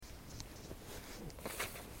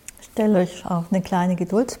Stellt euch auf eine kleine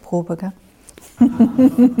Geduldsprobe, gell?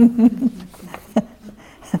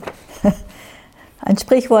 Ein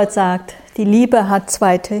Sprichwort sagt, die Liebe hat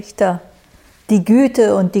zwei Töchter, die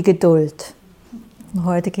Güte und die Geduld. Und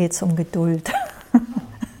heute geht es um Geduld.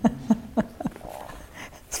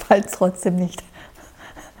 Es war jetzt trotzdem nicht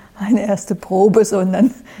eine erste Probe,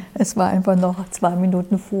 sondern es war einfach noch 2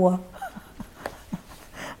 Minuten vor.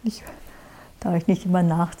 Da ich nicht immer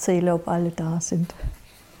nachzähle, ob alle da sind.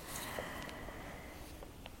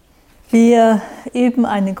 Wir üben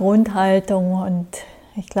eine Grundhaltung und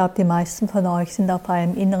ich glaube, die meisten von euch sind auf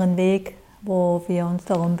einem inneren Weg, wo wir uns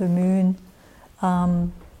darum bemühen,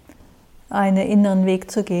 einen inneren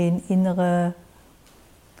Weg zu gehen, innere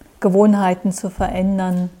Gewohnheiten zu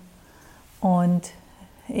verändern und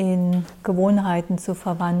in Gewohnheiten zu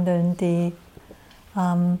verwandeln, die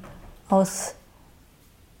aus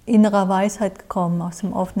innerer Weisheit kommen, aus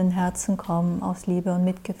dem offenen Herzen kommen, aus Liebe und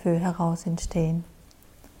Mitgefühl heraus entstehen.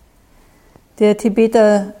 Der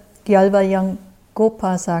Tibeter Gyalpa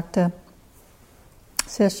Gopa sagte,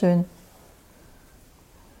 sehr schön,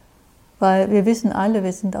 weil wir wissen alle,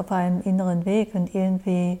 wir sind auf einem inneren Weg und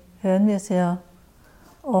irgendwie hören wir sehr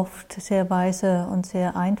oft sehr weise und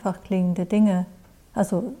sehr einfach klingende Dinge.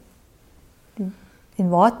 Also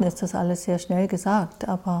in Worten ist das alles sehr schnell gesagt,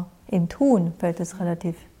 aber im Tun fällt es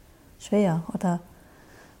relativ schwer. Oder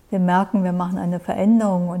wir merken, wir machen eine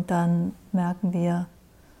Veränderung und dann merken wir,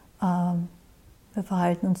 wir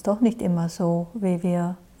verhalten uns doch nicht immer so, wie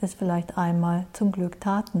wir es vielleicht einmal zum Glück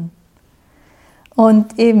taten.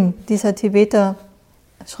 Und eben dieser Tibeter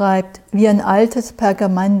schreibt, wie ein altes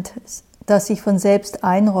Pergament, das sich von selbst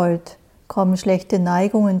einrollt, kommen schlechte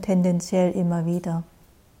Neigungen tendenziell immer wieder.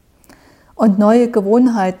 Und neue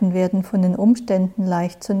Gewohnheiten werden von den Umständen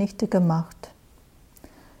leicht zunichte gemacht.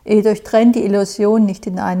 Ihr durchtrennt die Illusion nicht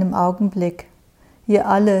in einem Augenblick. Ihr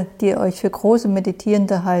alle, die ihr euch für große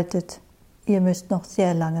Meditierende haltet, ihr müsst noch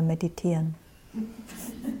sehr lange meditieren.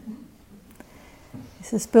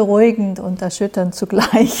 Es ist beruhigend und erschütternd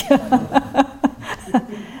zugleich.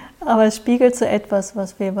 Aber es spiegelt so etwas,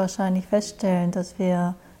 was wir wahrscheinlich feststellen, dass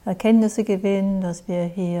wir Erkenntnisse gewinnen, dass wir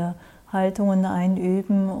hier Haltungen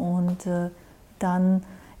einüben und dann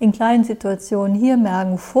in kleinen Situationen hier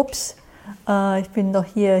merken, fups, ich bin doch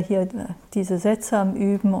hier diese Sätze am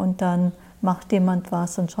Üben und dann macht jemand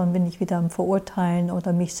was und schon bin ich wieder am Verurteilen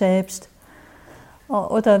oder mich selbst.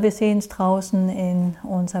 Oder wir sehen es draußen in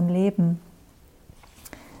unserem Leben.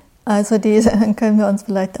 Also dann können wir uns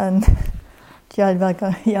vielleicht an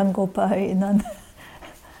Gyalpa Gopa erinnern,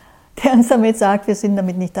 der uns damit sagt, wir sind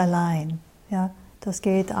damit nicht allein. Ja, das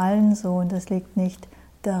geht allen so und das liegt nicht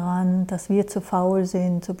daran, dass wir zu faul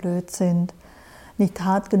sind, zu blöd sind, nicht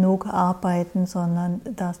hart genug arbeiten, sondern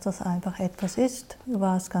dass das einfach etwas ist,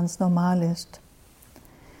 was ganz normal ist.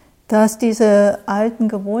 Dass diese alten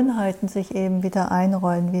Gewohnheiten sich eben wieder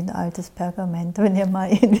einrollen wie ein altes Pergament. Wenn ihr mal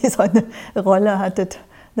irgendwie so eine Rolle hattet,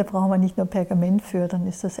 da braucht man nicht nur Pergament für, dann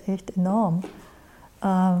ist das echt enorm. Ich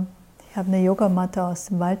habe eine Yogamatte aus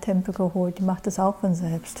dem Waldtempel geholt, die macht das auch von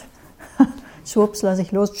selbst. Schwupps, lasse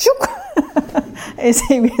ich los, tschuck, ist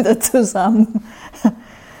sie wieder zusammen.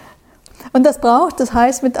 Und das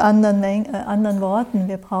heißt mit anderen Worten,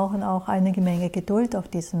 wir brauchen auch eine Menge Geduld auf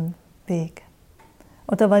diesem Weg.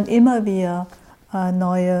 Oder wann immer wir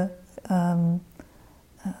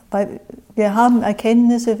weil wir haben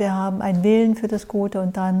Erkenntnisse, wir haben einen Willen für das Gute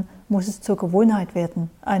und dann muss es zur Gewohnheit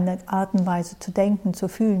werden, eine Art und Weise zu denken, zu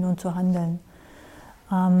fühlen und zu handeln.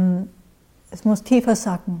 Es muss tiefer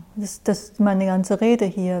sacken. Das ist meine ganze Rede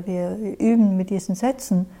hier. Wir üben mit diesen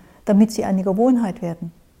Sätzen, damit sie eine Gewohnheit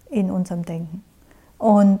werden in unserem Denken.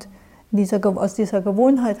 Und aus dieser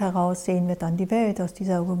Gewohnheit heraus sehen wir dann die Welt. Aus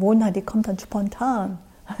dieser Gewohnheit, die kommt dann spontan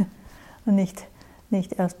und nicht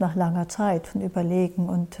erst nach langer Zeit von Überlegen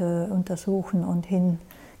und Untersuchen und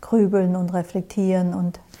hingrübeln und reflektieren.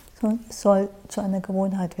 Und es soll zu einer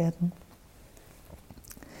Gewohnheit werden.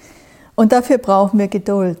 Und dafür brauchen wir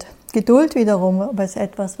Geduld. Geduld wiederum ist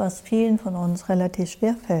etwas, was vielen von uns relativ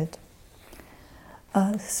schwer fällt.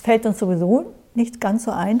 Es fällt uns sowieso nicht ganz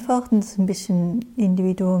so einfach und es ist ein bisschen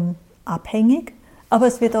individuumabhängig, aber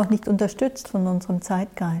es wird auch nicht unterstützt von unserem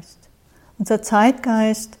Zeitgeist. Unser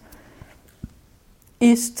Zeitgeist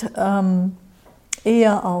ist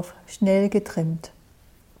eher auf schnell getrimmt.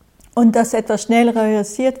 Und dass etwas schnell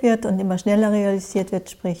realisiert wird und immer schneller realisiert wird,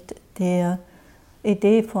 spricht der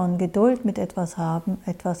Idee von Geduld mit etwas haben,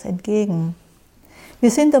 etwas entgegen.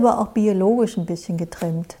 Wir sind aber auch biologisch ein bisschen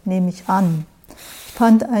getrimmt, nehme ich an. Ich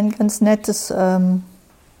fand ein ganz nettes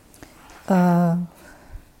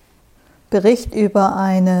Bericht über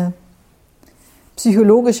eine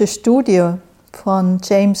psychologische Studie von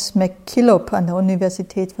James McKillop an der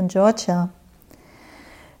Universität von Georgia,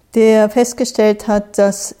 der festgestellt hat,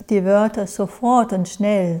 dass die Wörter sofort und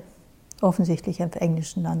schnell, offensichtlich im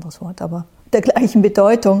Englischen ein anderes Wort, aber der gleichen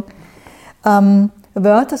Bedeutung,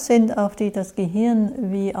 Wörter sind, auf die das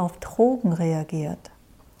Gehirn wie auf Drogen reagiert.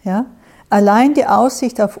 Ja? Allein die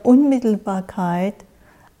Aussicht auf Unmittelbarkeit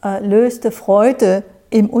löste Freude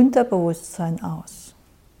im Unterbewusstsein aus.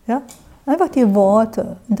 Ja? Einfach die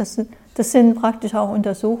Worte. Und das sind praktisch auch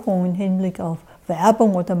Untersuchungen im Hinblick auf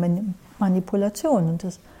Werbung oder Manipulation. Und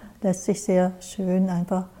das lässt sich sehr schön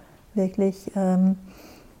einfach wirklich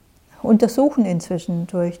untersuchen inzwischen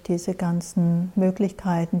durch diese ganzen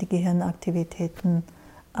Möglichkeiten, die Gehirnaktivitäten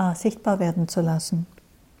sichtbar werden zu lassen.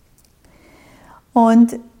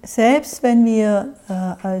 Und selbst wenn wir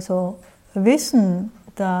also wissen,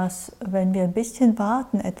 dass wenn wir ein bisschen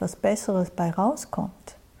warten, etwas Besseres bei rauskommt,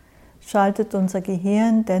 schaltet unser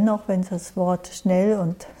Gehirn dennoch, wenn es das Wort schnell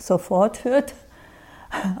und sofort hört,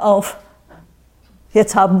 auf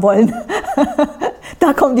jetzt haben wollen.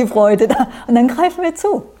 Da kommt die Freude. Und dann greifen wir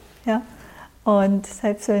zu. Ja? Und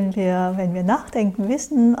selbst wenn wir nachdenken,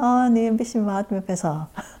 wissen, nee, ein bisschen warten wir besser.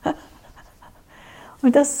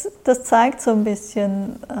 Und das zeigt so ein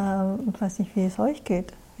bisschen, ich weiß nicht, wie es euch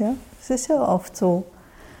geht. Ja? Es ist ja oft so,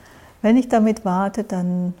 wenn ich damit warte,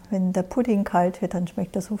 dann, wenn der Pudding kalt wird, dann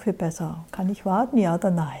schmeckt er so viel besser. Kann ich warten, ja oder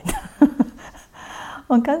nein?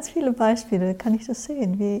 Und ganz viele Beispiele, kann ich das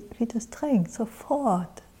sehen, wie das drängt, sofort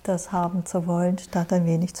das haben zu wollen, statt ein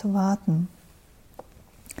wenig zu warten.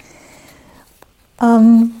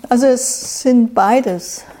 Also es sind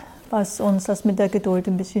beides, was uns das mit der Geduld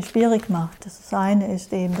ein bisschen schwierig macht. Das eine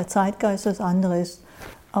ist eben der Zeitgeist, das andere ist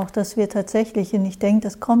auch, dass wir tatsächlich, und ich denke,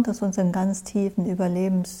 das kommt aus unserem ganz tiefen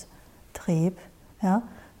Überlebenstrieb, ja?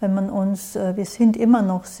 Wenn man uns, wir sind immer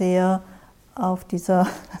noch sehr auf dieser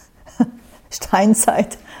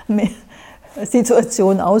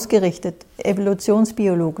Steinzeit-Situation ausgerichtet,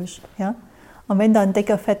 evolutionsbiologisch. Ja? Und wenn da ein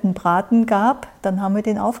dicker, fetten Braten gab, dann haben wir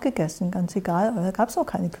den aufgegessen, ganz egal. Aber da gab es auch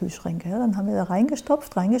keine Kühlschränke. Ja? Dann haben wir da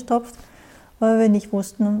reingestopft, weil wir nicht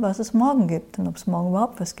wussten, was es morgen gibt und ob es morgen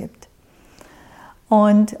überhaupt was gibt.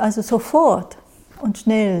 Und also sofort und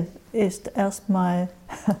schnell ist erstmal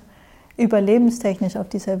überlebenstechnisch auf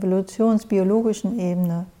dieser evolutionsbiologischen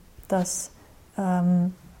Ebene das,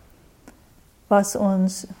 was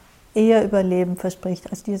uns eher Überleben verspricht,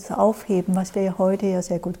 als dieses Aufheben, was wir ja heute ja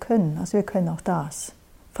sehr gut können. Also wir können auch das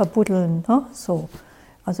verbuddeln, ne? So.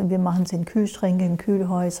 Also wir machen es in Kühlschränke, in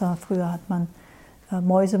Kühlhäuser. Früher hat man,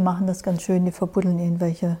 Mäuse machen das ganz schön, die verbuddeln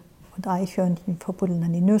irgendwelche, und Eichhörnchen, die verbuddeln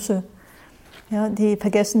dann die Nüsse. Ja, die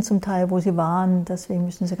vergessen zum Teil, wo sie waren, deswegen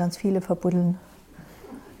müssen sie ganz viele verbuddeln.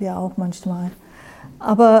 Wir auch manchmal.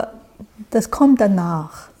 Aber das kommt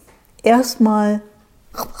danach. Erstmal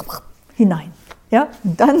hinein. Ja?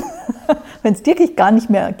 Und dann, wenn es wirklich gar nicht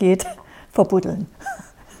mehr geht, verbuddeln.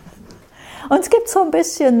 Und es gibt so ein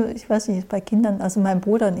bisschen, ich weiß nicht, bei Kindern, also mein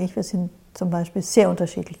Bruder und ich, wir sind zum Beispiel sehr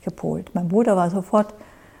unterschiedlich gepolt. Mein Bruder war sofort,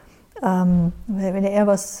 wenn er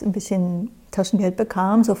was, ein bisschen Taschengeld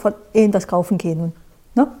bekam, sofort irgendwas kaufen gehen,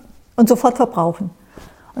 ne? Und sofort verbrauchen.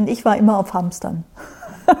 Und ich war immer auf Hamstern.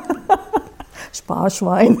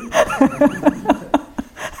 Sparschwein.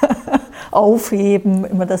 Aufheben,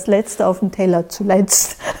 immer das Letzte auf dem Teller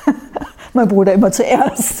zuletzt. Mein Bruder immer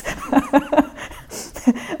zuerst.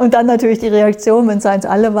 Und dann natürlich die Reaktion, wenn es eins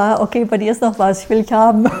alle war, okay, bei dir ist noch was, ich will dich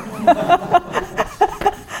haben.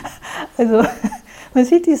 Also man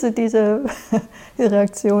sieht diese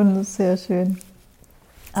Reaktion sehr schön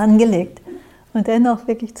angelegt. Und dennoch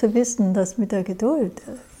wirklich zu wissen, dass mit der Geduld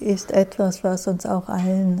ist etwas, was uns auch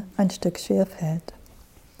allen ein Stück schwerfällt.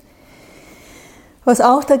 Was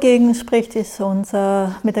auch dagegen spricht, ist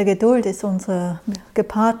mit der Geduld ist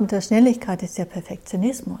gepaart mit der Schnelligkeit ist der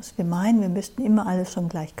Perfektionismus. Wir meinen, wir müssten immer alles schon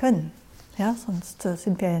gleich können. Ja, sonst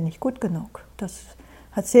sind wir ja nicht gut genug. Das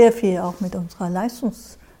hat sehr viel auch mit unserer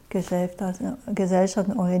Leistungsgesellschaft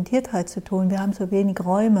und Orientiertheit zu tun. Wir haben so wenig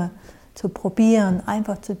Räume zu probieren,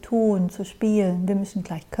 einfach zu tun, zu spielen. Wir müssen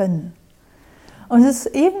gleich können. Und es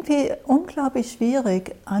ist irgendwie unglaublich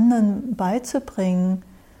schwierig, anderen beizubringen,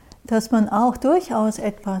 dass man auch durchaus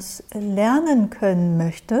etwas lernen können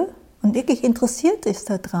möchte und wirklich interessiert ist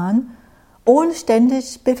daran, ohne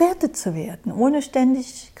ständig bewertet zu werden, ohne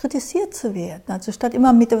ständig kritisiert zu werden. Also statt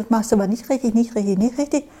immer mit, das machst du aber nicht richtig,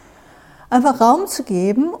 einfach Raum zu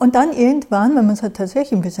geben und dann irgendwann, wenn man es halt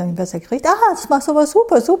tatsächlich ein bisschen besser kriegt, das machst du aber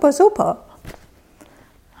super.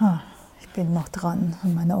 Ich bin noch dran,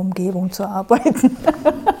 an meiner Umgebung zu arbeiten.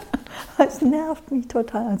 Es nervt mich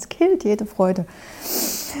total, es killt jede Freude.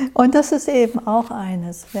 Und das ist eben auch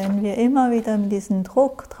eines, wenn wir immer wieder mit diesem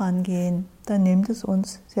Druck dran gehen, dann nimmt es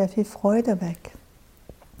uns sehr viel Freude weg.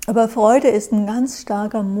 Aber Freude ist ein ganz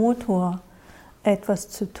starker Motor, etwas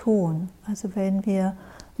zu tun. Also wenn wir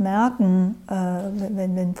merken,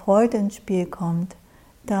 wenn Freude ins Spiel kommt,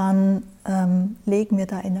 dann legen wir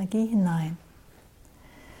da Energie hinein.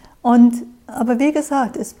 Aber wie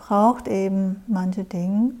gesagt, es braucht eben manche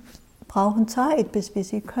Dinge, brauchen Zeit, bis wir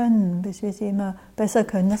sie können, bis wir sie immer besser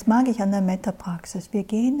können. Das mag ich an der Metta-Praxis. Wir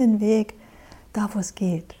gehen den Weg da, wo es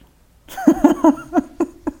geht.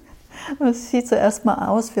 Das sieht zuerst mal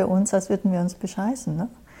aus für uns, als würden wir uns bescheißen. Ne?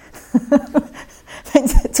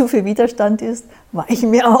 Wenn zu viel Widerstand ist,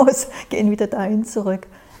 weichen wir aus, gehen wieder dahin zurück,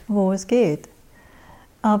 wo es geht.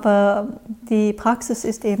 Aber die Praxis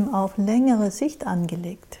ist eben auf längere Sicht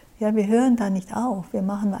angelegt. Ja, wir hören da nicht auf, wir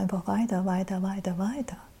machen einfach weiter, weiter, weiter,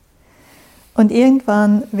 weiter. Und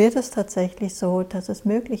irgendwann wird es tatsächlich so, dass es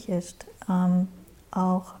möglich ist,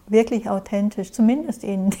 auch wirklich authentisch, zumindest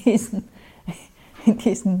in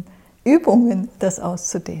diesen Übungen, das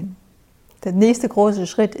auszudehnen. Der nächste große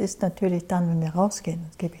Schritt ist natürlich dann, wenn wir rausgehen,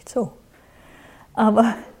 das gebe ich zu.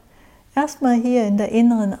 Aber erstmal hier in der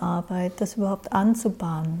inneren Arbeit, das überhaupt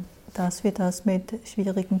anzubahnen, dass wir das mit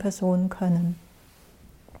schwierigen Personen können.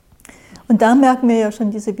 Und da merken wir ja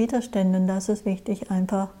schon diese Widerstände, und das ist wichtig,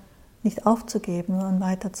 einfach nicht aufzugeben, sondern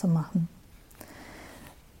weiterzumachen.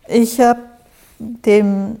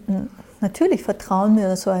 Natürlich vertrauen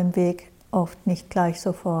wir so einem Weg oft nicht gleich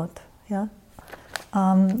sofort. Ja?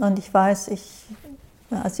 Und ich weiß,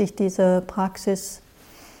 als ich diese Praxis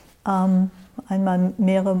einmal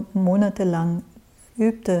mehrere Monate lang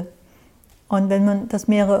übte, und wenn man das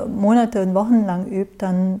mehrere Monate und Wochen lang übt,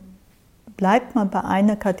 dann bleibt man bei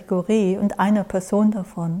einer Kategorie und einer Person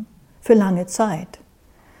davon für lange Zeit.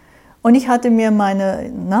 Und ich hatte mir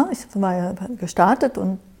ich war ja gestartet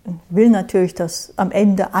und will natürlich das am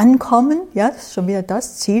Ende ankommen, ja, das ist schon wieder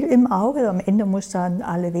das Ziel im Auge, am Ende muss dann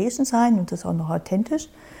alle Wesen sein und das auch noch authentisch,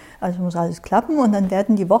 also muss alles klappen und dann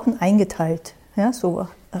werden die Wochen eingeteilt, ja, so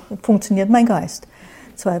funktioniert mein Geist.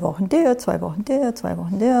 2 Wochen der, 2 Wochen der, 2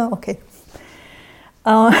 Wochen der, okay.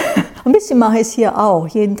 Ein bisschen mache ich es hier auch,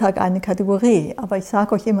 jeden Tag eine Kategorie, aber ich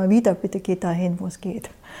sage euch immer wieder, bitte geht dahin, wo es geht.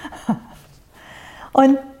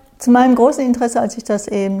 Und zu meinem großen Interesse, als ich das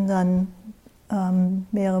eben dann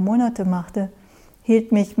mehrere Monate machte,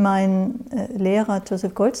 hielt mich mein Lehrer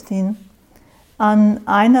Joseph Goldstein an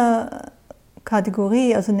einer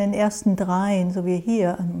Kategorie, also in den ersten 3, so wie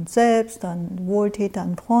hier, an uns selbst, an Wohltäter,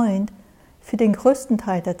 an Freund, für den größten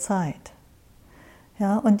Teil der Zeit.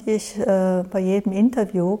 Ja, und ich bei jedem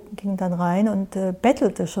Interview ging dann rein und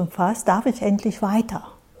bettelte schon fast, darf ich endlich weiter?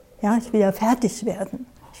 Ja, ich will ja fertig werden,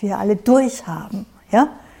 ich will ja alle durchhaben. Ja?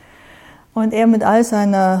 Und er mit all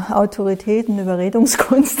seiner Autorität und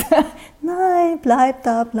Überredungskunst, nein, bleib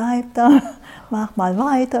da, mach mal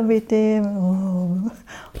weiter mit dem,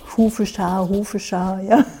 Hufeschar,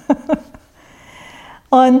 ja.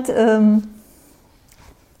 Und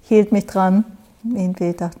hielt mich dran,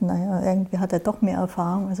 irgendwie dachte, naja, irgendwie hat er doch mehr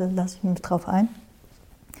Erfahrung, also lasse ich mich drauf ein.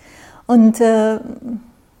 Und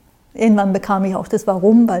irgendwann bekam ich auch das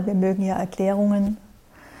Warum, weil wir mögen ja Erklärungen.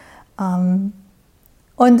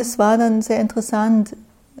 Und es war dann sehr interessant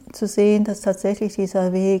zu sehen, dass tatsächlich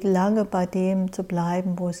dieser Weg, lange bei dem zu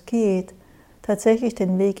bleiben, wo es geht, tatsächlich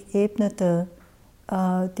den Weg ebnete,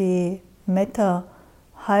 die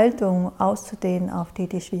Metta-Haltung auszudehnen auf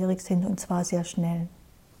die schwierig sind, und zwar sehr schnell.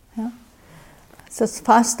 Ja? Dass das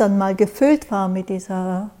Fass dann mal gefüllt war mit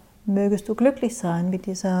dieser, mögest du glücklich sein, mit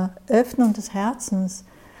dieser Öffnung des Herzens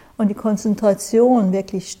und die Konzentration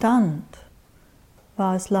wirklich stand,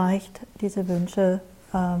 war es leicht, diese Wünsche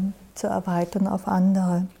zu erweitern auf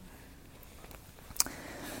andere.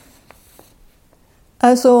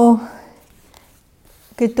 Also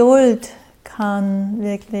Geduld kann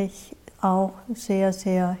wirklich auch sehr,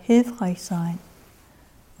 sehr hilfreich sein.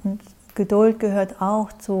 Und Geduld gehört auch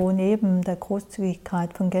neben der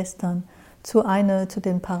Großzügigkeit von gestern zu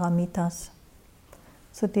den Paramitas.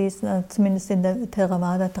 Zumindest in der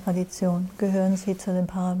Theravada-Tradition gehören sie zu den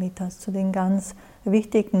Paramitas, zu den ganz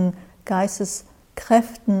wichtigen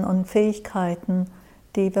Geisteskräften und Fähigkeiten,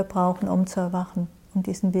 die wir brauchen, um zu erwachen, um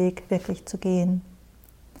diesen Weg wirklich zu gehen.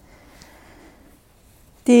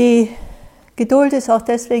 Die Geduld ist auch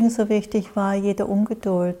deswegen so wichtig, weil jede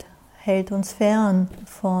Ungeduld hält uns fern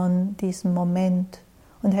von diesem Moment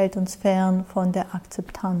und hält uns fern von der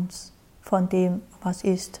Akzeptanz, von dem, was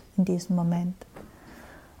ist in diesem Moment.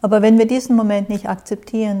 Aber wenn wir diesen Moment nicht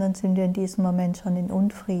akzeptieren, dann sind wir in diesem Moment schon in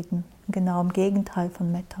Unfrieden, genau im Gegenteil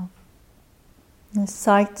von Metta. Es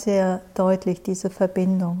zeigt sehr deutlich diese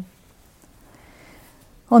Verbindung.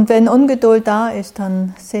 Und wenn Ungeduld da ist,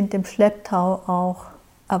 dann sind im Schlepptau auch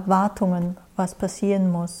Erwartungen, was passieren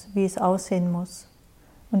muss, wie es aussehen muss.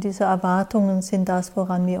 Und diese Erwartungen sind das,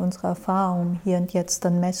 woran wir unsere Erfahrung hier und jetzt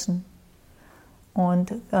dann messen.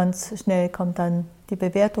 Und ganz schnell kommt dann die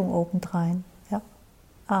Bewertung obendrein.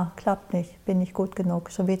 Ja. Klappt nicht, bin nicht gut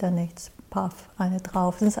genug, schon wieder nichts, paff, eine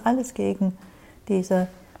drauf. Das ist alles gegen diese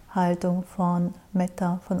Haltung von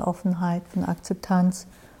Metta, von Offenheit, von Akzeptanz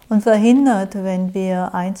und verhindert, wenn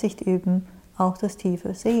wir Einsicht üben, auch das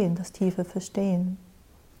tiefe Sehen, das tiefe Verstehen.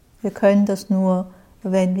 Wir können das nur,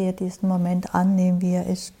 wenn wir diesen Moment annehmen, wie er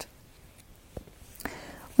ist.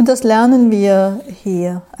 Und das lernen wir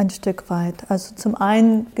hier ein Stück weit. Also zum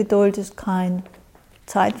einen, Geduld ist keine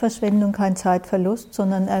Zeitverschwendung, kein Zeitverlust,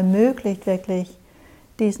 sondern ermöglicht wirklich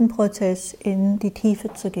diesen Prozess in die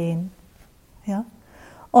Tiefe zu gehen. Ja?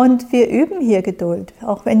 Und wir üben hier Geduld,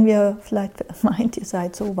 auch wenn wir vielleicht meint, ihr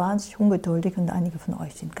seid so wahnsinnig ungeduldig und einige von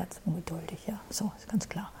euch sind ganz ungeduldig. Ja, so ist ganz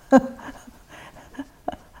klar.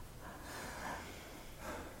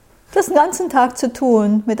 Das den ganzen Tag zu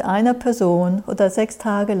tun mit einer Person oder 6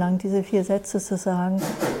 Tage lang diese 4 Sätze zu sagen,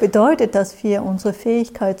 bedeutet, dass wir unsere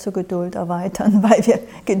Fähigkeit zur Geduld erweitern, weil wir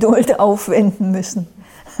Geduld aufwenden müssen.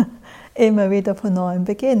 Immer wieder von neuem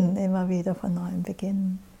beginnen, immer wieder von neuem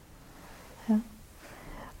beginnen. Ja.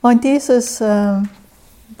 Und dieses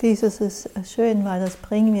ist schön, weil das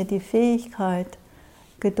bringen wir die Fähigkeit,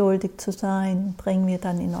 geduldig zu sein, bringen wir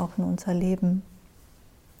dann auch in unser Leben.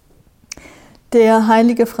 Der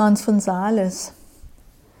heilige Franz von Sales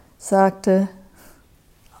sagte,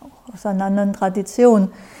 auch aus einer anderen Tradition,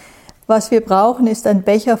 was wir brauchen, ist ein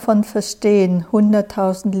Becher von Verstehen,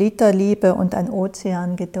 100.000 Liter Liebe und ein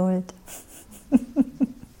Ozean Geduld.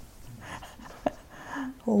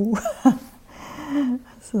 Oh,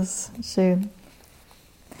 das ist schön.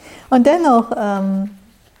 Und dennoch,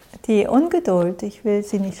 die Ungeduld, ich will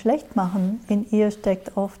sie nicht schlecht machen, in ihr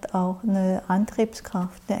steckt oft auch eine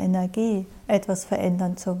Antriebskraft, eine Energie, etwas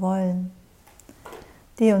verändern zu wollen,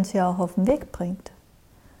 die uns ja auch auf den Weg bringt.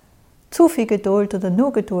 Zu viel Geduld oder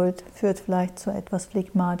nur Geduld führt vielleicht zu etwas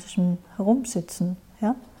phlegmatischem Herumsitzen.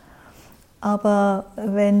 Ja? Aber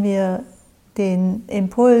wenn wir den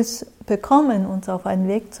Impuls bekommen, uns auf einen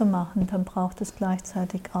Weg zu machen, dann braucht es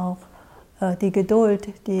gleichzeitig auch die Geduld,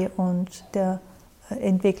 die uns der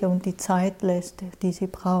Entwicklung die Zeit lässt, die sie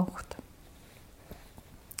braucht.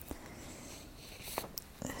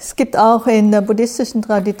 Es gibt auch in der buddhistischen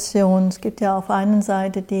Tradition, es gibt ja auf einer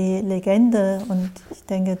Seite die Legende, und ich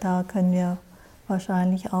denke, da können wir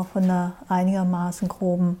wahrscheinlich auch von einer einigermaßen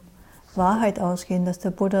groben Wahrheit ausgehen, dass der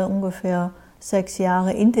Buddha ungefähr 6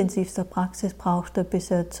 Jahre intensivster Praxis brauchte, bis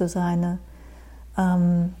er zu seiner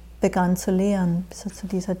begann zu lehren, bis er zu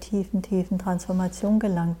dieser tiefen Transformation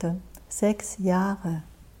gelangte. 6 Jahre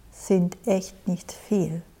sind echt nicht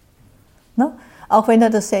viel. Ne? Auch wenn er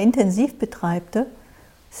das sehr intensiv betreibte,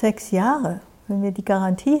 6 Jahre, wenn wir die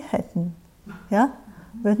Garantie hätten, ja,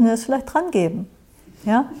 würden wir es vielleicht dran geben.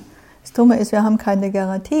 Ja? Das Dumme ist, wir haben keine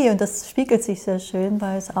Garantie, und das spiegelt sich sehr schön,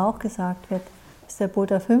 weil es auch gesagt wird, dass der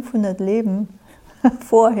Buddha 500 Leben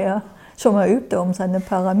vorher schon mal übte, um seine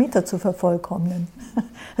Parameter zu vervollkommnen.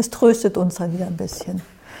 Es tröstet uns dann wieder ein bisschen.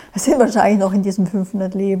 Wir sind wahrscheinlich noch in diesem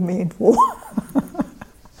 500 Leben irgendwo.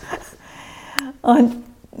 Und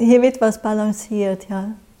hier wird was balanciert.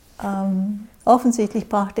 Ja. Offensichtlich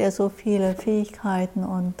brachte er so viele Fähigkeiten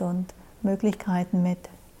und Möglichkeiten mit,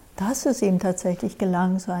 dass es ihm tatsächlich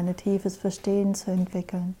gelang, so ein tiefes Verstehen zu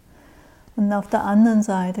entwickeln. Und auf der anderen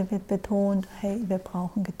Seite wird betont, hey, wir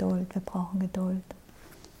brauchen Geduld, wir brauchen Geduld.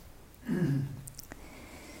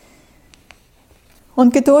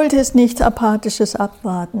 Und Geduld ist nicht apathisches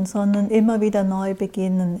Abwarten, sondern immer wieder neu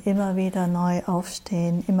beginnen, immer wieder neu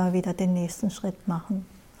aufstehen, immer wieder den nächsten Schritt machen.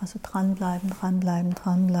 Also dranbleiben, dranbleiben,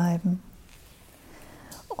 dranbleiben.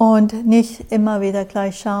 Und nicht immer wieder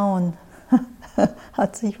gleich schauen,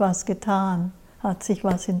 hat sich was getan, hat sich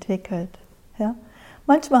was entwickelt. Ja?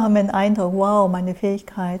 Manchmal haben wir den Eindruck, wow, meine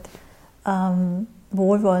Fähigkeit,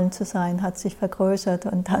 wohlwollend zu sein, hat sich vergrößert,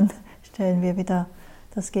 und dann stellen wir wieder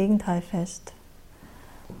das Gegenteil fest.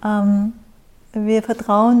 Wir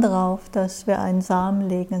vertrauen darauf, dass wir einen Samen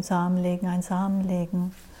legen, einen Samen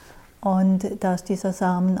legen, und dass dieser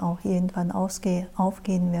Samen auch irgendwann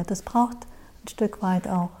aufgehen wird. Das braucht ein Stück weit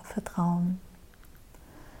auch Vertrauen.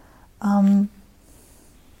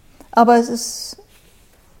 Aber es ist,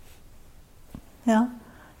 ja,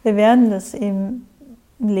 wir werden das im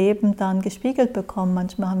Leben dann gespiegelt bekommen.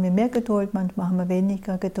 Manchmal haben wir mehr Geduld, manchmal haben wir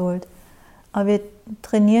weniger Geduld. Aber wir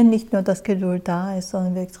trainieren nicht nur, dass Geduld da ist,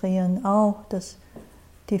 sondern wir trainieren auch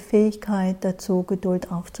die Fähigkeit dazu,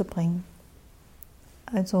 Geduld aufzubringen.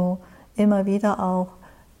 Also immer wieder auch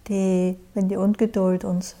wenn die Ungeduld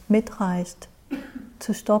uns mitreißt,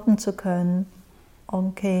 zu stoppen zu können.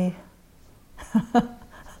 Okay,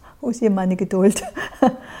 wo ist hier meine Geduld?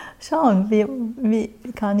 Schauen, wie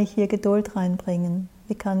kann ich hier Geduld reinbringen?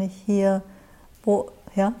 Wie kann ich hier,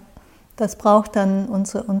 das braucht dann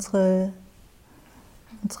unsere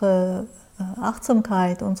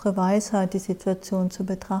Achtsamkeit, unsere Weisheit, die Situation zu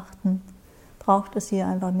betrachten, braucht es hier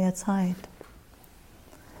einfach mehr Zeit.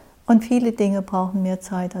 Und viele Dinge brauchen mehr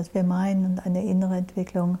Zeit, als wir meinen, und eine innere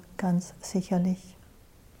Entwicklung ganz sicherlich.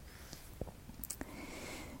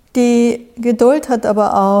 Die Geduld hat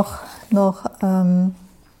aber auch noch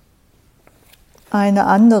eine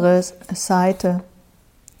andere Seite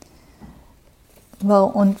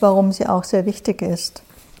und warum sie auch sehr wichtig ist.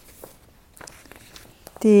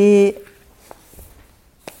 Die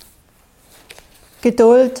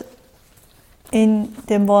Geduld, in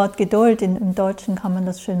dem Wort Geduld, im Deutschen kann man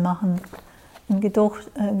das schön machen,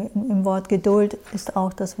 im Wort Geduld ist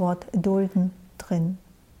auch das Wort dulden drin.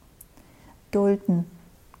 Dulden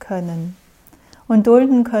können. Und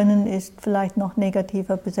dulden können ist vielleicht noch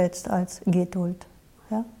negativer besetzt als Geduld.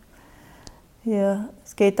 Ja?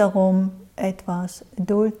 Es geht darum, etwas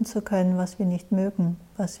dulden zu können, was wir nicht mögen,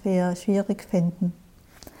 was wir schwierig finden.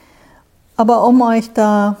 Aber um euch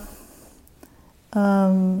da,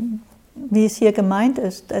 wie es hier gemeint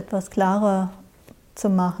ist, etwas klarer zu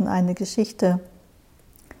machen, eine Geschichte.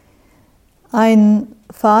 Ein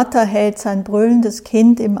Vater hält sein brüllendes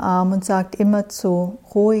Kind im Arm und sagt immerzu,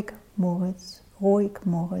 ruhig, Moritz, ruhig,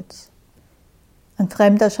 Moritz. Ein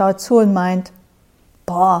Fremder schaut zu und meint,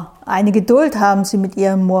 boah, eine Geduld haben Sie mit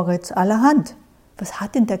Ihrem Moritz allerhand. Was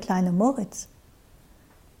hat denn der kleine Moritz?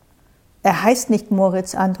 Er heißt nicht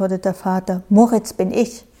Moritz, antwortet der Vater, Moritz bin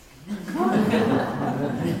ich.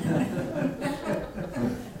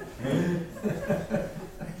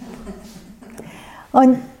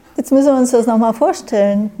 Und jetzt müssen wir uns das nochmal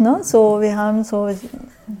vorstellen. Ne? So, wir haben so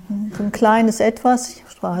ein kleines Etwas, ich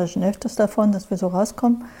sprach schon öfters davon, dass wir so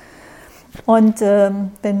rauskommen. Und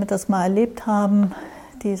wenn wir das mal erlebt haben,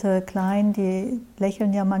 diese Kleinen, die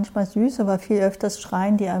lächeln ja manchmal süß, aber viel öfters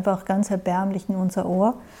schreien die einfach ganz erbärmlich in unser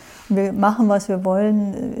Ohr. Und wir machen, was wir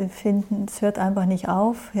wollen, finden, es hört einfach nicht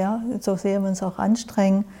auf. Ja? So sehr wir uns auch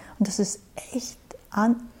anstrengen. Und das ist echt,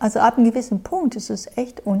 also ab einem gewissen Punkt ist es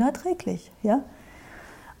echt unerträglich. Ja?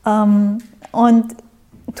 Und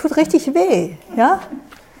tut richtig weh. Ja?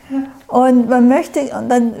 Und man möchte, und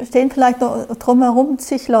dann stehen vielleicht noch drumherum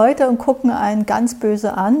zig Leute und gucken einen ganz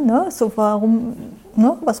böse an, ne? So warum,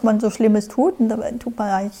 ne? Was man so Schlimmes tut. Und dabei tut man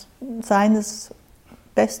eigentlich seines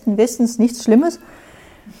besten Wissens nichts Schlimmes.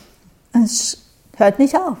 Es hört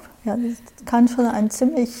nicht auf. Ja, das kann schon einen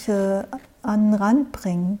ziemlich an den Rand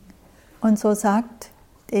bringen. Und so sagt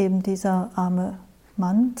eben dieser arme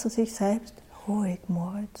Mann zu sich selbst, ruhig,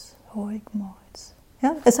 Moritz, ruhig, Moritz.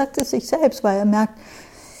 Ja, er sagt es sich selbst, weil er merkt,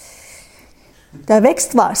 da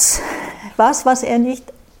wächst was, was er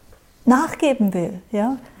nicht nachgeben will,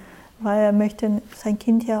 ja, weil er möchte sein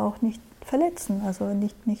Kind ja auch nicht verletzen, also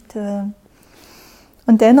nicht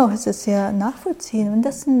und dennoch ist es sehr nachvollziehbar. Und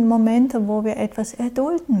das sind Momente, wo wir etwas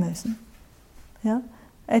erdulden müssen, ja,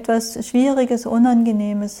 etwas Schwieriges,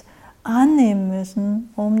 Unangenehmes annehmen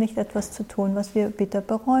müssen, um nicht etwas zu tun, was wir bitter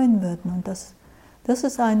bereuen würden. Und das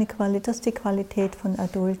ist die Qualität von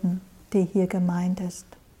Erdulden, die hier gemeint ist.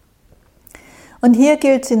 Und hier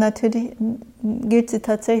gilt sie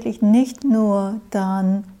tatsächlich nicht nur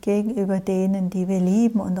dann gegenüber denen, die wir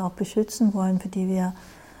lieben und auch beschützen wollen, für die wir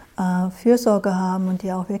Fürsorge haben und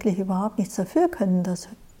die auch wirklich überhaupt nichts dafür können,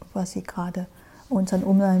 was sie gerade unseren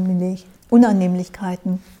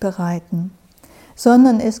Unannehmlichkeiten bereiten.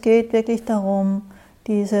 Sondern es geht wirklich darum,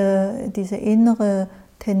 diese innere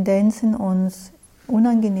Tendenz in uns,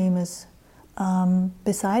 Unangenehmes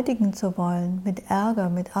beseitigen zu wollen, mit Ärger,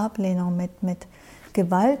 mit Ablehnung, mit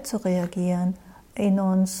Gewalt zu reagieren, in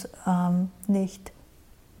uns nicht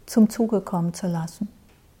zum Zuge kommen zu lassen.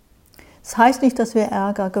 Das heißt nicht, dass wir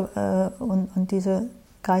Ärger und diese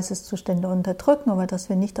Geisteszustände unterdrücken, aber dass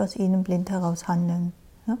wir nicht aus ihnen blind heraus handeln,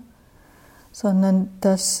 ja? Sondern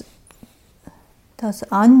dass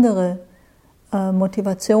andere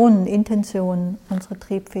Motivationen, Intentionen unsere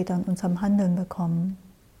Triebfedern unserem Handeln bekommen.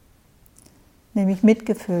 Nämlich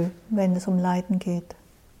Mitgefühl, wenn es um Leiden geht.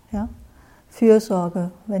 Ja?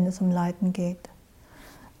 Fürsorge, wenn es um Leiden geht.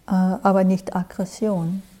 Aber nicht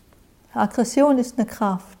Aggression. Aggression ist eine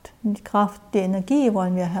Kraft. Die Kraft, die Energie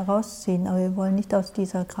wollen wir herausziehen, aber wir wollen nicht aus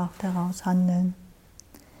dieser Kraft heraus handeln.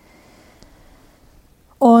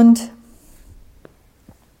 Und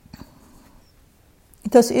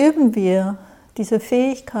das üben wir, diese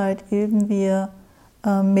Fähigkeit üben wir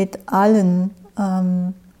mit allen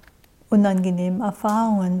unangenehmen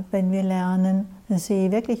Erfahrungen, wenn wir lernen,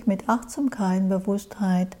 sie wirklich mit Achtsamkeit,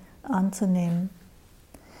 Bewusstheit anzunehmen.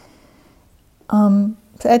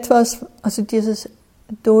 Etwas, also dieses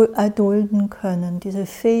erdulden können, diese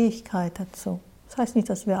Fähigkeit dazu. Das heißt nicht,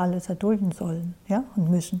 dass wir alles erdulden sollen, ja, und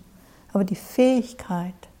müssen. Aber die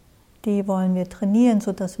Fähigkeit, die wollen wir trainieren,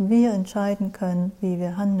 sodass wir entscheiden können, wie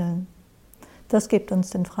wir handeln. Das gibt uns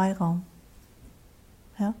den Freiraum.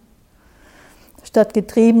 Ja? Statt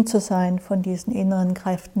getrieben zu sein von diesen inneren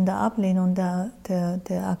Kräften der Ablehnung, der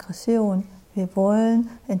Aggression, wir wollen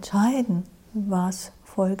entscheiden, was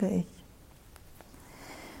folge ich.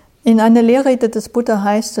 In einer Lehrrede des Buddha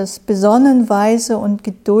heißt es: Besonnen, weise und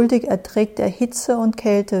geduldig erträgt er Hitze und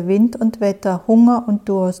Kälte, Wind und Wetter, Hunger und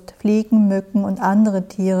Durst, Fliegen, Mücken und andere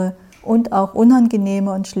Tiere und auch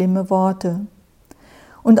unangenehme und schlimme Worte.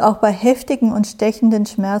 Und auch bei heftigen und stechenden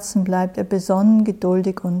Schmerzen bleibt er besonnen,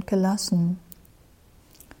 geduldig und gelassen.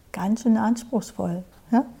 Ganz schön anspruchsvoll.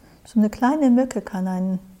 Ja? So eine kleine Mücke kann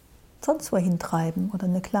einen sonst wohin treiben oder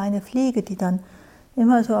eine kleine Fliege, die dann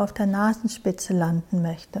immer so auf der Nasenspitze landen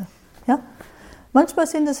möchte. Ja? Manchmal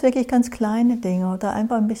sind es wirklich ganz kleine Dinge oder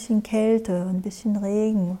einfach ein bisschen Kälte, ein bisschen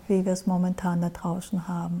Regen, wie wir es momentan da draußen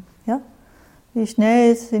haben. Ja? Wie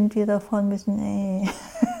schnell sind wir davon ein bisschen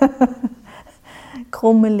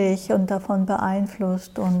krummelig und davon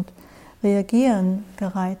beeinflusst und reagieren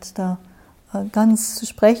gereizter. Ganz zu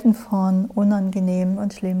sprechen von unangenehmen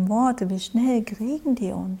und schlimmen Worten, wie schnell kriegen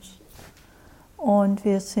die uns? Und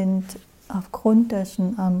wir sind aufgrund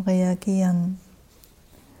dessen am Reagieren.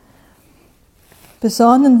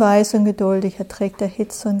 Besonnen, weise und geduldig erträgt er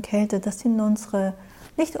Hitze und Kälte. Das sind unsere,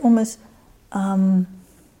 nicht um es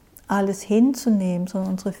alles hinzunehmen,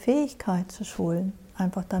 sondern unsere Fähigkeit zu schulen,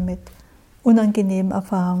 einfach damit unangenehmen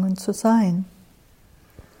Erfahrungen zu sein.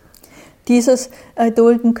 Dieses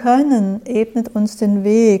erdulden Können ebnet uns den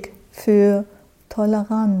Weg für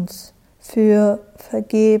Toleranz, für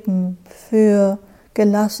Vergeben, für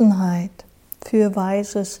Gelassenheit, für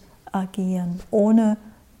weises Agieren. Ohne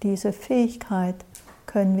diese Fähigkeit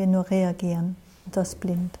können wir nur reagieren, und das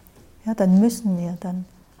blind. Ja, dann müssen wir, dann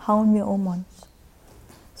hauen wir um uns.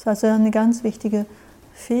 Das ist also eine ganz wichtige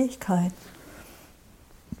Fähigkeit.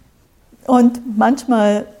 Und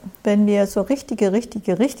manchmal, wenn wir so richtige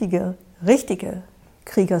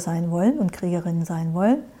Krieger sein wollen und Kriegerinnen sein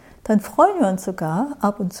wollen, dann freuen wir uns sogar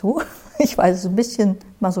ab und zu, ich weiß, es ist ein bisschen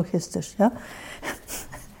masochistisch, ja,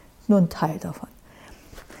 nur ein Teil davon.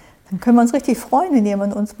 Dann können wir uns richtig freuen, wenn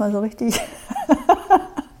jemand uns mal so richtig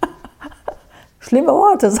schlimme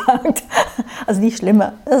Worte sagt. Also nicht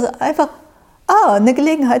schlimme, also einfach, eine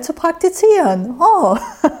Gelegenheit zu praktizieren. Oh,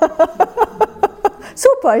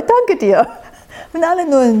 super, ich danke dir. Wenn alle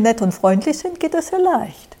nur nett und freundlich sind, geht das ja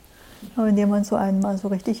leicht. Aber wenn jemand so einmal so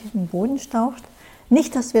richtig in den Boden staucht,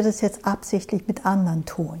 nicht, dass wir das jetzt absichtlich mit anderen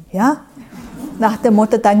tun, ja? Nach dem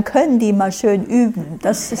Motto, dann können die mal schön üben.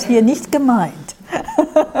 Das ist hier nicht gemeint.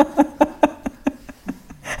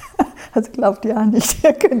 Das glaubt ihr auch nicht.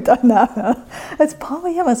 Ihr könnt dann nachher. Jetzt brauchen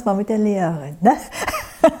wir ja was mal mit der Lehrerin, ne?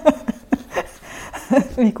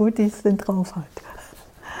 Wie gut die es denn drauf hat.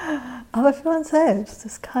 Aber für uns selbst,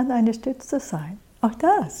 das kann eine Stütze sein. Auch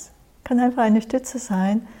das kann einfach eine Stütze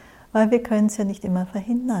sein, weil wir können es ja nicht immer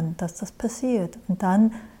verhindern, dass das passiert. Und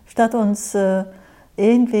dann, statt uns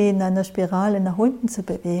irgendwie in einer Spirale nach unten zu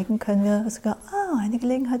bewegen, können wir sogar, eine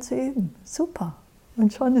Gelegenheit zu üben. Super.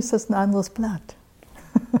 Und schon ist das ein anderes Blatt.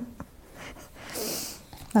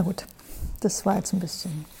 Na gut, das war jetzt ein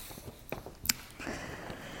bisschen.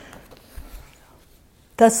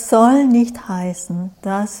 Das soll nicht heißen,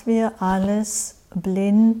 dass wir alles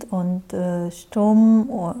blind und stumm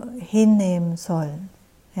hinnehmen sollen.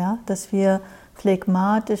 Ja? Dass wir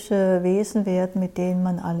phlegmatische Wesen werden, mit denen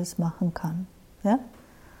man alles machen kann. Ja?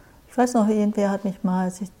 Ich weiß noch, irgendwer hat mich mal,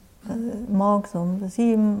 als ich morgens um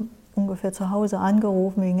 7 ungefähr zu Hause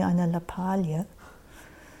angerufen wegen einer Lappalie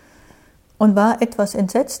und war etwas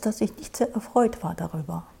entsetzt, dass ich nicht sehr erfreut war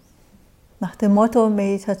darüber. Nach dem Motto,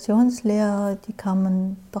 Meditationslehrer, die kann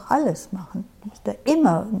man doch alles machen. Man muss da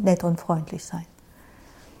immer nett und freundlich sein.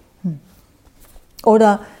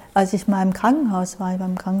 Oder als ich mal im Krankenhaus war, ich war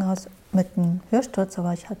im Krankenhaus mit einem Hörsturz,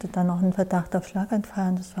 aber ich hatte dann noch einen Verdacht auf Schlaganfall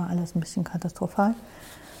und das war alles ein bisschen katastrophal.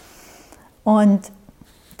 Und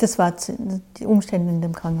die Umstände in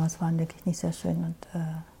dem Krankenhaus waren wirklich nicht sehr schön. Und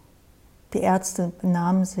die Ärzte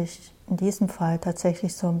benahmen sich in diesem Fall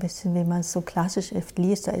tatsächlich so ein bisschen, wie man es so klassisch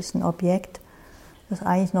liest. Da ist ein Objekt, das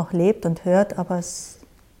eigentlich noch lebt und hört, aber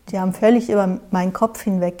die haben völlig über meinen Kopf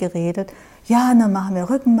hinweg geredet. Ja, dann machen wir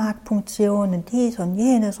Rückenmarkpunktion und dies und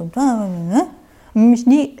jenes und da. Und mich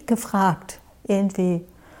nie gefragt, irgendwie,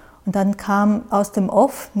 Und dann kam aus dem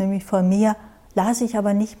Off, nämlich von mir, lass ich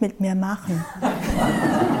aber nicht mit mir machen.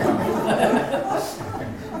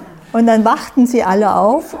 Und dann wachten sie alle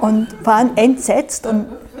auf und waren entsetzt und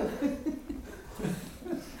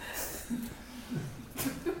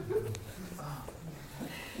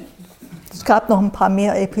es gab noch ein paar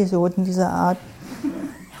mehr Episoden dieser Art.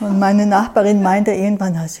 Und meine Nachbarin meinte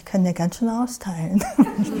irgendwann, sie können ja ganz schön austeilen.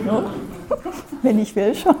 Wenn ich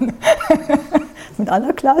will schon. Mit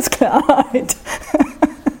aller Glasklarheit.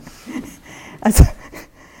 Also,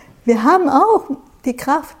 wir haben auch die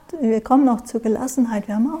Kraft, wir kommen noch zur Gelassenheit,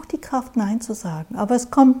 wir haben auch die Kraft, Nein zu sagen. Aber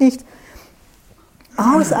es kommt nicht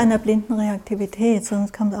aus einer blinden Reaktivität, sondern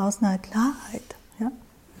es kommt aus einer Klarheit. Ja?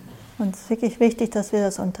 Und es ist wirklich wichtig, dass wir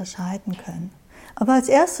das unterscheiden können. Aber als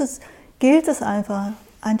erstes gilt es einfach,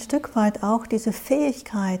 ein Stück weit auch diese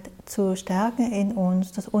Fähigkeit zu stärken in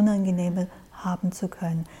uns, das Unangenehme haben zu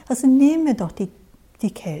können. Also nehmen wir doch die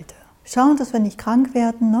Kälte. Schauen, dass wir nicht krank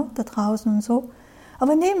werden, ne, da draußen und so.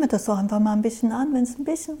 Aber nehmen wir das doch einfach mal ein bisschen an. Wenn es ein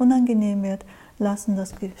bisschen unangenehm wird, lassen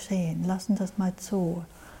das geschehen, lassen das mal zu.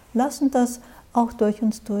 Lassen das auch durch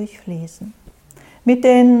uns durchfließen. Mit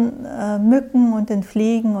den Mücken und den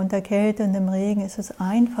Fliegen und der Kälte und dem Regen ist es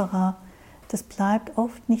einfacher. Das bleibt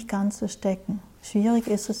oft nicht ganz so stecken. Schwierig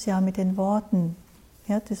ist es ja mit den Worten.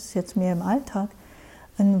 Ja, das ist jetzt mehr im Alltag.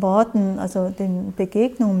 In Worten, also den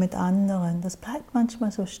Begegnungen mit anderen, das bleibt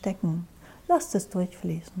manchmal so stecken. Lasst es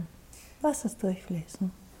durchfließen. Lasst es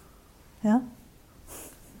durchfließen. Ja?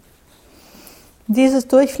 Dieses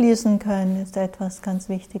Durchfließen können ist etwas ganz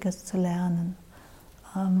Wichtiges zu lernen.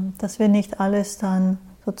 Dass wir nicht alles dann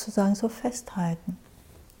sozusagen so festhalten.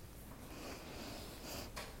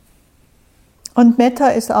 Und Metta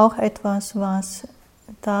ist auch etwas, was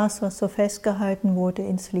so festgehalten wurde,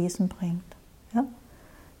 ins Fließen bringt. Ja?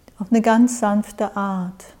 Auf eine ganz sanfte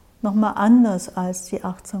Art, nochmal anders als die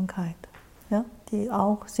Achtsamkeit, ja? Die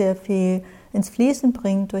auch sehr viel ins Fließen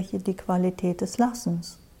bringt durch die Qualität des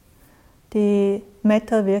Lassens. Die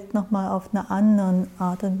Metta wirkt nochmal auf eine andere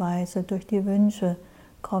Art und Weise, durch die Wünsche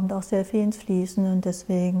kommt auch sehr viel ins Fließen und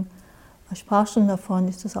deswegen, ich sprach schon davon,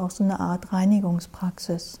 ist das auch so eine Art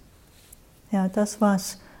Reinigungspraxis. Ja, das,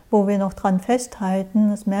 wo wir noch dran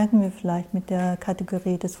festhalten, das merken wir vielleicht mit der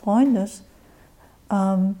Kategorie des Freundes,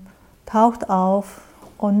 taucht auf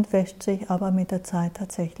und wäscht sich aber mit der Zeit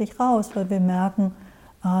tatsächlich raus, weil wir merken,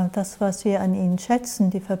 das, was wir an ihnen schätzen,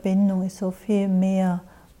 die Verbindung ist so viel mehr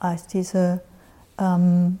als diese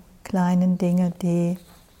kleinen Dinge, die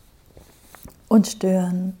uns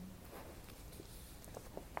stören.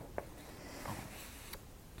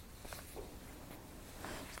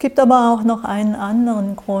 Es gibt aber auch noch einen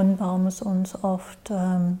anderen Grund, warum es uns oft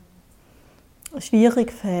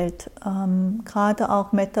schwierig fällt, gerade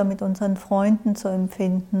auch Metta mit unseren Freunden zu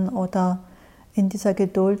empfinden oder in dieser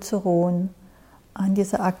Geduld zu ruhen, an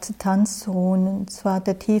dieser Akzeptanz zu ruhen, und zwar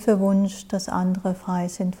der tiefe Wunsch, dass andere frei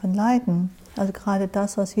sind von Leiden. Also gerade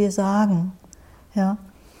das, was wir sagen. Ja?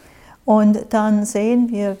 Und dann sehen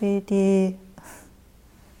wir, wie die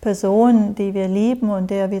Person, die wir lieben und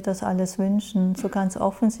der wir das alles wünschen, so ganz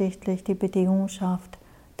offensichtlich die Bedingung schafft,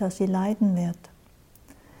 dass sie leiden wird.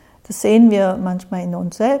 Das sehen wir manchmal in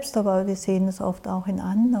uns selbst, aber wir sehen es oft auch in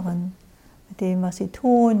anderen. Mit dem, was sie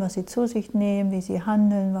tun, was sie zu sich nehmen, wie sie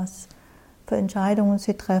handeln, was für Entscheidungen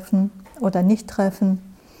sie treffen oder nicht treffen.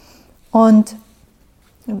 Und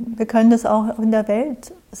wir können das auch in der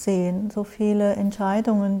Welt sehen. So viele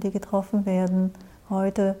Entscheidungen, die getroffen werden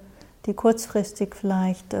heute, die kurzfristig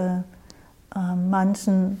vielleicht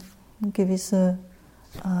manchen gewissen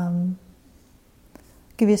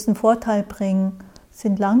Vorteil bringen,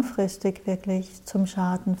 sind langfristig wirklich zum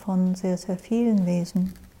Schaden von sehr, sehr vielen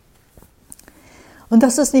Wesen. Und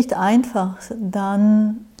das ist nicht einfach,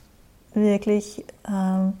 dann wirklich,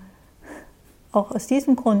 auch aus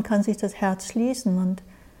diesem Grund kann sich das Herz schließen und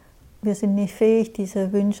wir sind nicht fähig,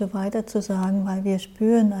 diese Wünsche weiterzusagen, weil wir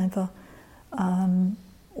spüren einfach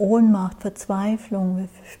Ohnmacht, Verzweiflung, wir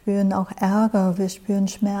spüren auch Ärger, wir spüren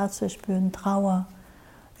Schmerz, wir spüren Trauer.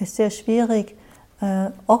 Es ist sehr schwierig,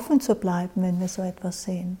 offen zu bleiben, wenn wir so etwas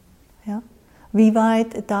sehen. Ja? Wie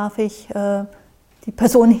weit darf ich die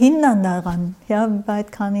Person hindern daran? Ja? Wie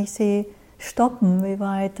weit kann ich sie stoppen? Wie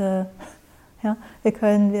weit, ja?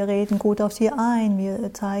 Wir reden gut auf sie ein,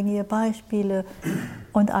 wir zeigen ihr Beispiele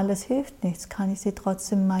und alles hilft nichts. Kann ich sie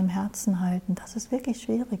trotzdem in meinem Herzen halten? Das ist wirklich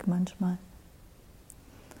schwierig manchmal.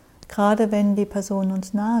 Gerade wenn die Person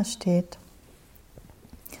uns nahe steht.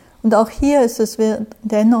 Und auch hier ist es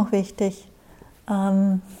dennoch wichtig,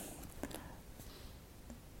 einen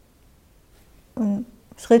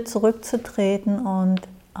Schritt zurückzutreten und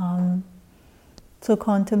zu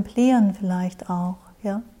kontemplieren vielleicht auch.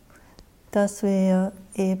 Ja? dass wir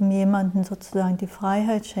eben jemandem sozusagen die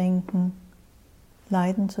Freiheit schenken,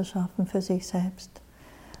 Leiden zu schaffen für sich selbst.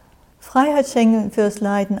 Freiheit schenken fürs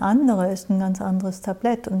Leiden anderer ist ein ganz anderes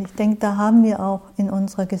Tablett. Und ich denke, da haben wir auch in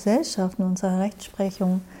unserer Gesellschaft, in unserer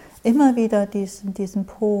Rechtsprechung immer wieder diesen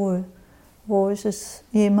Pol, wo ist es,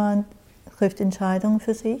 jemand trifft Entscheidungen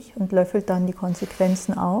für sich und löffelt dann die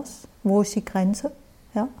Konsequenzen aus. Wo ist die Grenze?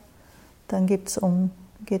 Ja? Dann geht's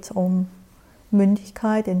um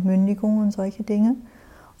Mündigkeit, Entmündigung und solche Dinge.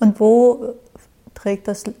 Und wo trägt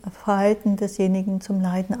das Verhalten desjenigen zum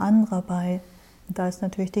Leiden anderer bei? Und da ist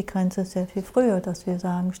natürlich die Grenze sehr viel früher, dass wir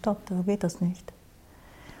sagen, stopp, so geht das nicht.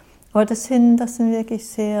 Aber das sind wirklich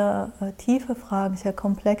sehr tiefe Fragen, sehr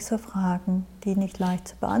komplexe Fragen, die nicht leicht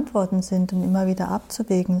zu beantworten sind und immer wieder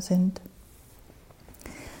abzuwägen sind.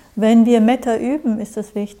 Wenn wir Metta üben, ist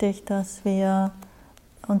es wichtig, dass wir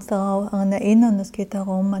uns daran erinnern, es geht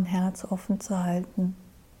darum, mein Herz offen zu halten.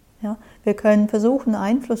 Ja? Wir können versuchen,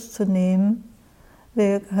 Einfluss zu nehmen,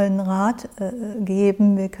 wir können Rat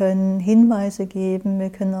geben, wir können Hinweise geben, wir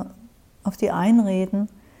können auf sie einreden,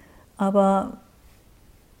 aber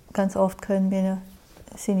ganz oft können wir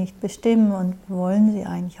sie nicht bestimmen und wollen sie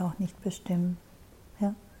eigentlich auch nicht bestimmen.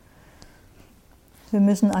 Ja? Wir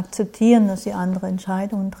müssen akzeptieren, dass sie andere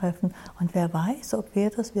Entscheidungen treffen. Und wer weiß, ob wir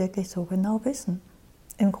das wirklich so genau wissen,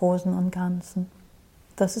 im Großen und Ganzen.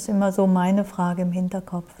 Das ist immer so meine Frage im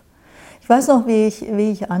Hinterkopf. Ich weiß noch, wie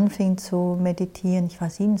ich anfing zu meditieren. Ich war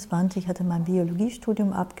 27, hatte mein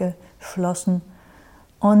Biologiestudium abgeschlossen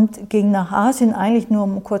und ging nach Asien eigentlich nur,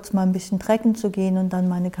 um kurz mal ein bisschen trekken zu gehen und dann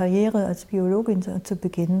meine Karriere als Biologin zu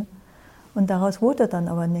beginnen. Und daraus wurde dann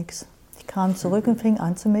aber nichts. Ich kam zurück und fing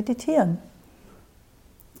an zu meditieren.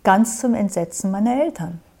 Ganz zum Entsetzen meiner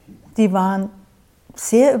Eltern. Die waren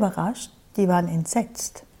sehr überrascht, die waren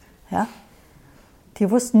entsetzt. Ja? Die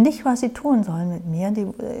wussten nicht, was sie tun sollen mit mir. Die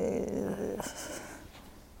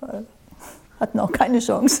hatten auch keine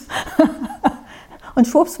Chance. Und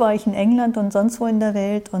schwupps war ich in England und sonst wo in der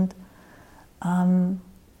Welt. Und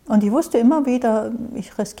ich wusste immer wieder,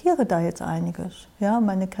 ich riskiere da jetzt einiges. Ja?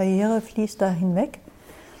 Meine Karriere fließt da hinweg.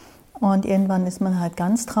 Und irgendwann ist man halt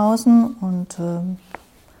ganz draußen und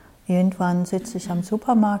irgendwann sitze ich am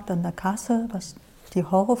Supermarkt an der Kasse, was die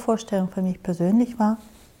Horrorvorstellung für mich persönlich war.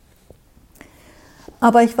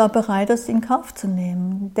 Aber ich war bereit, das in Kauf zu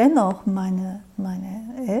nehmen. Dennoch, meine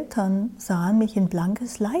Eltern sahen mich in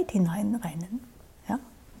blankes Leid hineinrennen. Ja?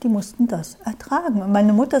 Die mussten das ertragen. Und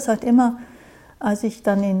meine Mutter sagt immer, als ich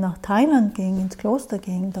dann nach Thailand ging, ins Kloster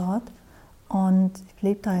ging dort, und ich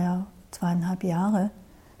blieb da ja 2,5 Jahre,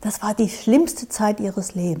 das war die schlimmste Zeit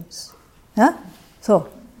ihres Lebens. Ja? So,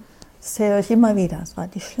 das höre ich immer wieder. Es war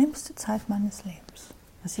die schlimmste Zeit meines Lebens.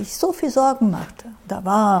 Dass ich so viel Sorgen machte. Da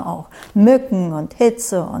war auch Mücken und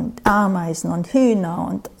Hitze und Ameisen und Hühner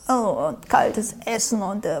und kaltes Essen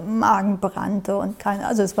und der Magen brannte und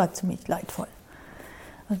also es war ziemlich leidvoll.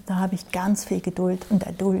 Also da habe ich ganz viel Geduld und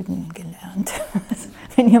Erdulden gelernt.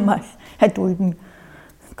 Wenn ihr mal erdulden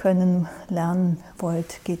lernen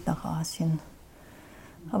wollt, geht nach Asien.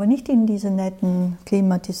 Aber nicht in diese netten,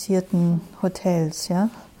 klimatisierten Hotels, ja?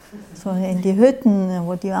 Sondern in die Hütten,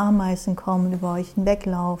 wo die Ameisen kommen, über euch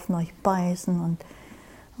hinweglaufen, euch beißen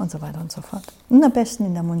und so weiter und so fort. Und am besten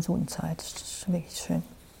in der Monsunzeit, das ist wirklich schön.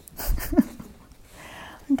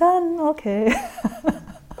 Und dann, okay,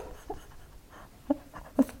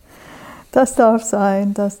 das darf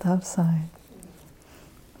sein, das darf sein.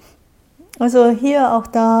 Also hier auch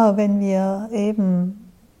da, wenn wir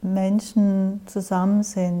eben Menschen zusammen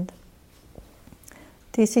sind,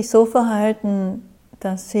 die sich so verhalten,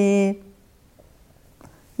 dass sie,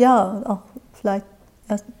 ja, auch vielleicht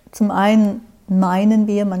erst zum einen meinen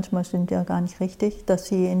wir, manchmal sind wir gar nicht richtig, dass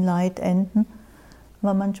sie in Leid enden,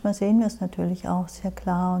 aber manchmal sehen wir es natürlich auch sehr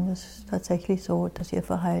klar und es ist tatsächlich so, dass ihr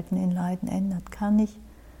Verhalten in Leiden ändert. Kann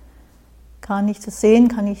ich das sehen,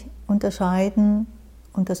 kann ich unterscheiden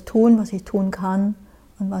und das tun, was ich tun kann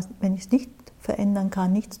und wenn ich es nicht verändern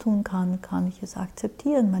kann, nichts tun kann, kann ich es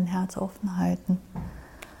akzeptieren, mein Herz offen halten.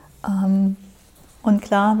 Und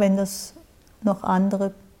klar, wenn das noch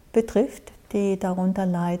andere betrifft, die darunter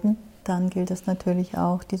leiden, dann gilt es natürlich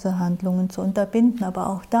auch, diese Handlungen zu unterbinden. Aber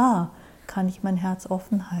auch da kann ich mein Herz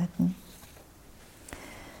offen halten.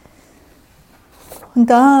 Und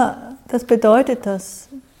das bedeutet, dass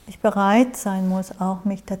ich bereit sein muss, auch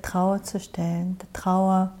mich der Trauer zu stellen. Der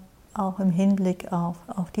Trauer auch im Hinblick auf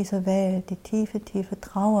diese Welt, die tiefe, tiefe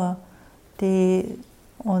Trauer, die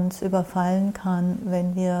uns überfallen kann,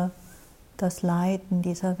 wenn wir das Leid in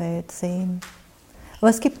dieser Welt sehen. Aber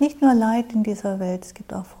es gibt nicht nur Leid in dieser Welt, es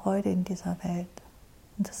gibt auch Freude in dieser Welt.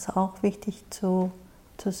 Und das ist auch wichtig zu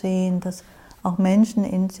sehen, dass auch Menschen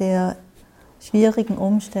in sehr schwierigen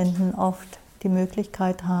Umständen oft die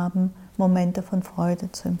Möglichkeit haben, Momente von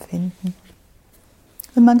Freude zu empfinden.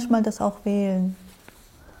 Und manchmal das auch wählen.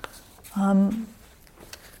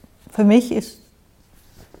 Für mich ist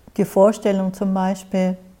die Vorstellung zum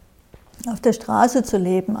Beispiel, auf der Straße zu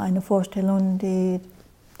leben, eine Vorstellung, die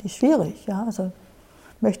ist schwierig. Ja? Also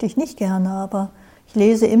möchte ich nicht gerne, aber ich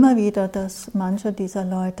lese immer wieder, dass manche dieser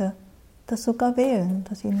Leute das sogar wählen,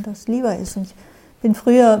 dass ihnen das lieber ist. Und ich bin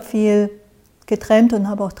früher viel getrennt und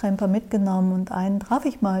habe auch Tramper mitgenommen und einen traf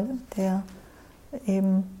ich mal, der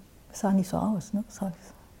eben, sah nicht so aus, ne?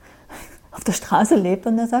 Auf der Straße lebt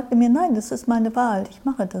und er sagte mir, nein, das ist meine Wahl, ich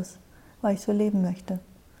mache das, weil ich so leben möchte.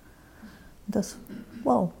 Und das,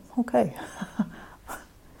 wow, okay.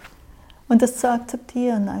 Und das zu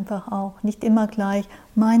akzeptieren einfach auch, nicht immer gleich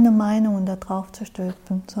meine Meinungen da drauf zu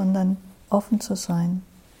stülpen, sondern offen zu sein.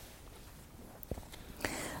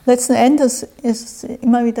 Letzten Endes ist es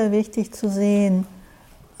immer wieder wichtig zu sehen,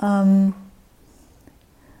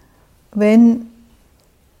 wenn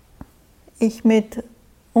ich mit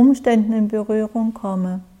Umständen in Berührung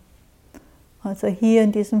komme, also hier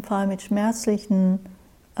in diesem Fall mit schmerzlichen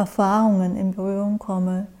Erfahrungen in Berührung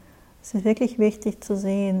komme, es ist wirklich wichtig zu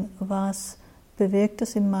sehen, was bewirkt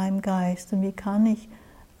es in meinem Geist und wie kann ich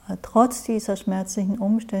trotz dieser schmerzlichen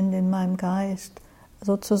Umstände in meinem Geist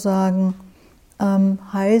sozusagen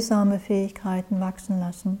heilsame Fähigkeiten wachsen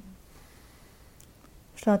lassen,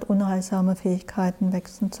 statt unheilsame Fähigkeiten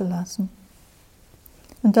wachsen zu lassen.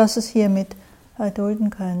 Und das ist hier mit erdulden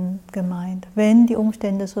können gemeint. Wenn die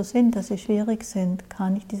Umstände so sind, dass sie schwierig sind,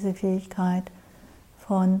 kann ich diese Fähigkeit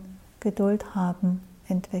von Geduld haben,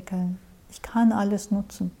 entwickeln. Ich kann alles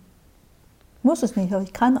nutzen. Ich muss es nicht, aber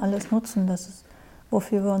ich kann alles nutzen. Das ist,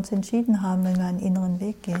 wofür wir uns entschieden haben, wenn wir einen inneren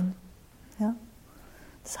Weg gehen. Ja?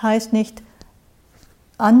 Das heißt nicht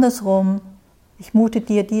andersrum, ich mute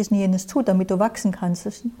dir dies und jenes zu, damit du wachsen kannst.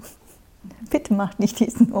 Bitte macht nicht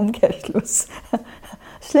diesen Umkehrschluss.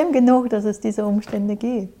 Schlimm genug, dass es diese Umstände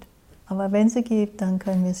gibt. Aber wenn sie gibt, dann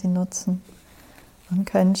können wir sie nutzen und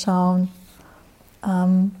können schauen,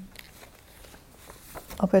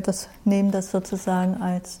 ob wir nehmen das sozusagen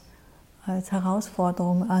als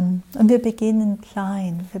Herausforderung an. Und wir beginnen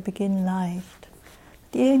klein, wir beginnen leicht.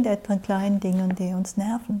 Mit irgendetwas kleinen Dingen, die uns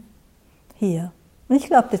nerven. Hier. Und ich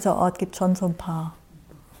glaube, dieser Ort gibt schon so ein paar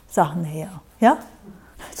Sachen her. Ja?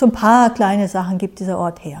 So ein paar kleine Sachen gibt dieser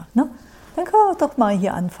Ort her. Ne? Dann können wir doch mal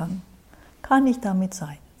hier anfangen. Kann ich damit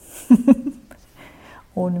sein?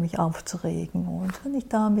 Ohne mich aufzuregen. Und kann ich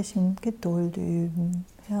da ein bisschen Geduld üben.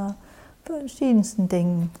 Ja? Verschiedensten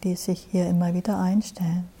Dingen, die sich hier immer wieder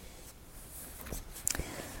einstellen.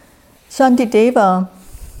 Shantideva,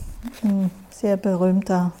 ein sehr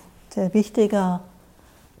berühmter, sehr wichtiger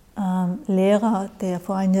Lehrer, der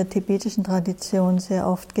vor allem in der tibetischen Tradition sehr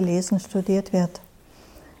oft gelesen, studiert wird,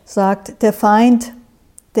 sagt, der Feind,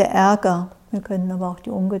 der Ärger, wir können aber auch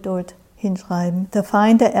die Ungeduld hinschreiben, der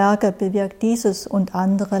Feind, der Ärger bewirkt dieses und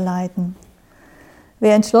andere Leiden.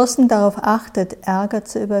 Wer entschlossen darauf achtet, Ärger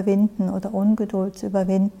zu überwinden oder Ungeduld zu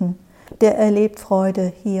überwinden, der erlebt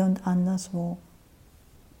Freude hier und anderswo.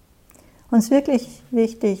 Und es ist wirklich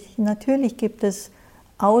wichtig, natürlich gibt es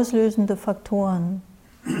auslösende Faktoren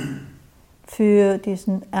für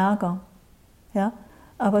diesen Ärger. Ja?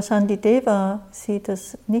 Aber Shantideva sieht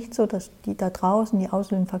es nicht so, dass die da draußen, die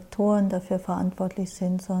auslösenden Faktoren dafür verantwortlich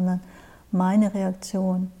sind, sondern meine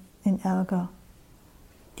Reaktion in Ärger.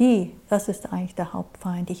 Das ist eigentlich der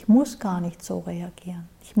Hauptfeind. Ich muss gar nicht so reagieren.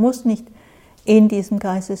 Ich muss nicht in diesem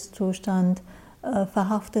Geisteszustand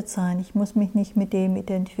verhaftet sein. Ich muss mich nicht mit dem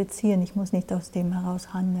identifizieren. Ich muss nicht aus dem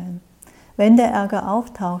heraus handeln. Wenn der Ärger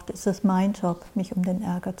auftaucht, ist es mein Job, mich um den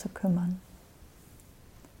Ärger zu kümmern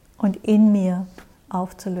und in mir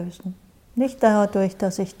aufzulösen. Nicht dadurch,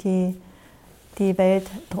 dass ich die Welt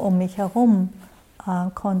um mich herum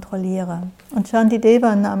kontrolliere. Und Shantideva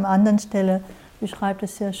an einer anderen Stelle beschreibt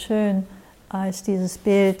es sehr schön als dieses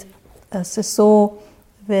Bild. Es ist so,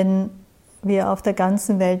 wenn wir auf der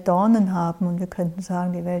ganzen Welt Dornen haben und wir könnten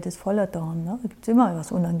sagen, die Welt ist voller Dornen, ne? Da gibt es immer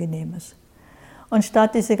etwas Unangenehmes. Und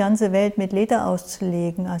statt diese ganze Welt mit Leder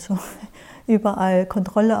auszulegen, also überall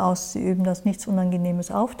Kontrolle auszuüben, dass nichts Unangenehmes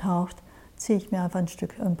auftaucht, ziehe ich mir einfach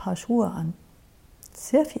ein paar Schuhe an.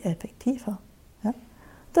 Sehr viel effektiver. Ja?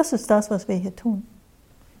 Das ist das, was wir hier tun.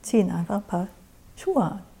 Wir ziehen einfach ein paar Schuhe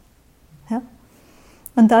an. Ja?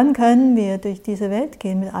 Und dann können wir durch diese Welt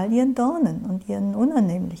gehen mit all ihren Dornen und ihren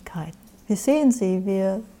Unannehmlichkeiten. Wir sehen sie,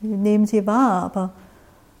 wir nehmen sie wahr, aber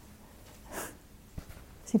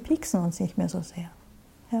sie pieksen uns nicht mehr so sehr.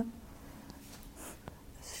 Ja?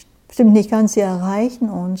 Stimmt nicht ganz, sie erreichen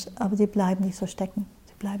uns, aber sie bleiben nicht so stecken.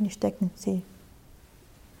 Sie bleiben nicht stecken.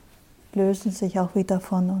 lösen sich auch wieder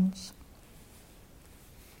von uns.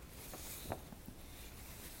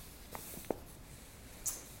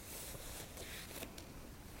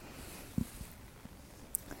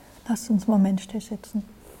 Lasst uns einen Moment still sitzen.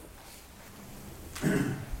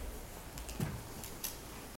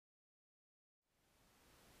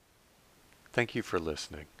 Thank you for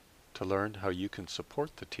listening. To learn how you can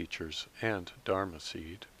support the teachers and Dharma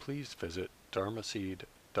Seed, please visit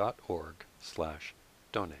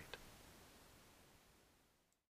dharmaseed.org/donate.